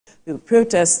who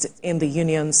protest in the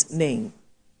union's name.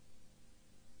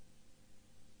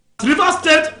 Rivers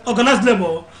State Organized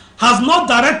Labour has not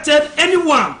directed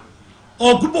anyone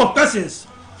or group of persons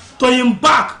to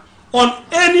embark on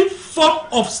any form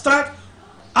of strike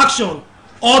action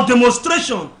or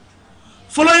demonstration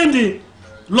following the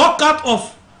lockout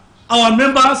of our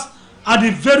members at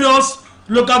the various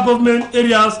local government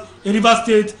areas in Rivers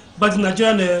State by the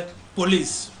Nigerian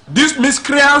police. These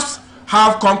miscreants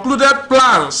have concluded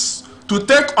plans to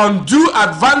take undue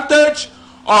advantage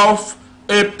of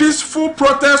a peaceful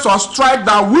protest or strike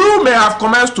that may have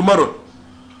commenced tomorrow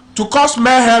to cause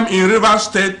mayhem in Rivers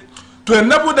State, to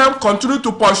enable them continue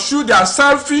to pursue their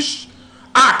selfish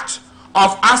act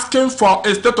of asking for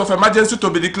a state of emergency to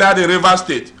be declared in Rivers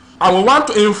State. And we want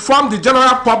to inform the general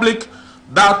public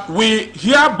that we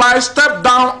hereby step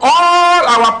down all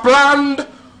our planned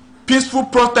peaceful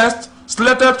protests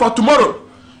slated for tomorrow.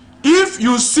 If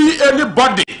you see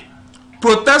anybody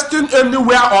protesting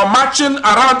anywhere or marching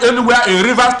around anywhere in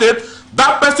Rivers State,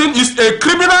 that person is a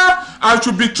criminal and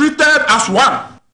should be treated as one.